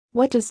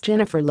What does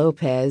Jennifer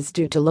Lopez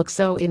do to look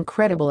so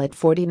incredible at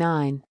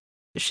 49?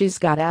 She's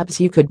got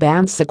abs you could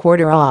bounce a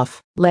quarter off,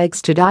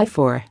 legs to die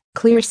for,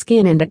 clear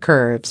skin and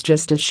curves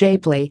just as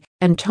shapely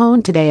and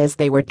toned today as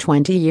they were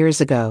 20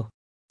 years ago.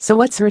 So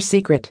what's her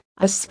secret?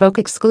 I spoke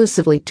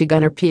exclusively to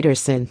Gunnar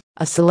Peterson,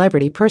 a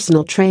celebrity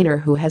personal trainer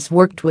who has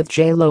worked with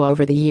J.Lo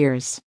over the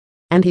years.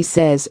 And he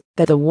says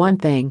that the one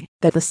thing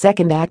that the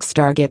second act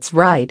star gets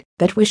right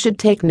that we should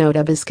take note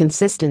of is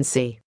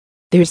consistency.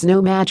 There's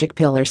no magic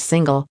pill or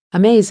single,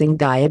 amazing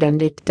diet,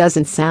 and it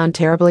doesn't sound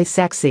terribly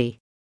sexy.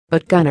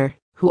 But Gunnar,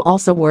 who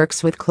also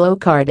works with Khloe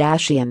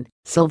Kardashian,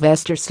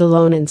 Sylvester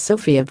Stallone and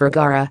Sofia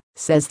Vergara,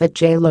 says that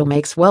J.Lo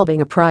makes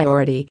well-being a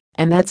priority,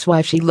 and that's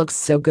why she looks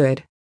so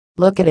good.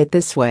 Look at it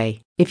this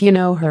way, if you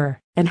know her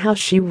and how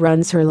she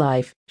runs her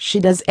life, she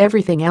does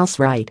everything else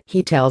right,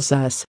 he tells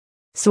us.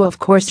 So of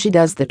course she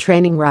does the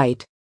training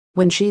right.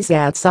 When she's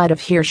outside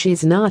of here,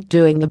 she's not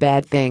doing the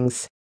bad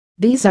things.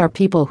 These are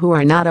people who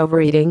are not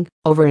overeating,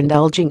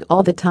 overindulging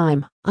all the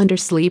time,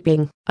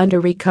 undersleeping,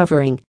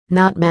 under-recovering,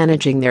 not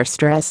managing their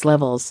stress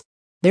levels.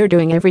 They're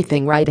doing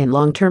everything right, and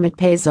long-term it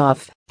pays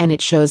off, and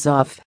it shows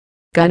off.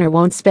 Gunnar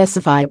won't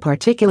specify a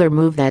particular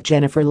move that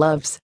Jennifer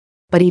loves.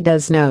 But he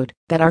does note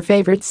that our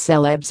favorite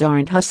celebs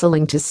aren't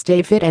hustling to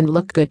stay fit and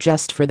look good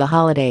just for the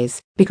holidays,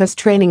 because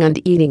training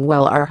and eating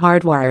well are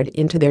hardwired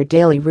into their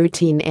daily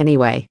routine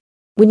anyway.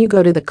 When you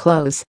go to the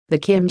Khloes, the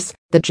Kims,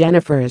 the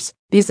Jennifers,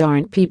 these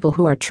aren't people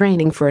who are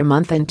training for a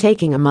month and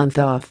taking a month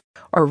off,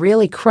 or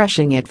really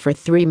crushing it for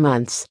 3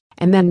 months,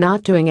 and then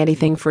not doing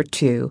anything for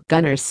 2,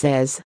 Gunnar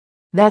says.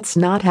 That's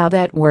not how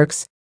that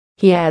works.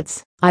 He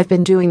adds, I've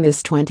been doing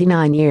this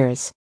 29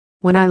 years.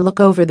 When I look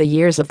over the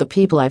years of the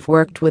people I've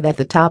worked with at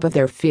the top of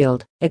their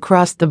field,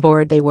 across the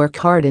board they work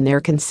hard and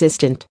they're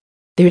consistent.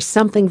 There's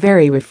something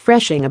very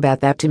refreshing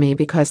about that to me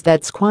because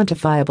that's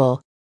quantifiable.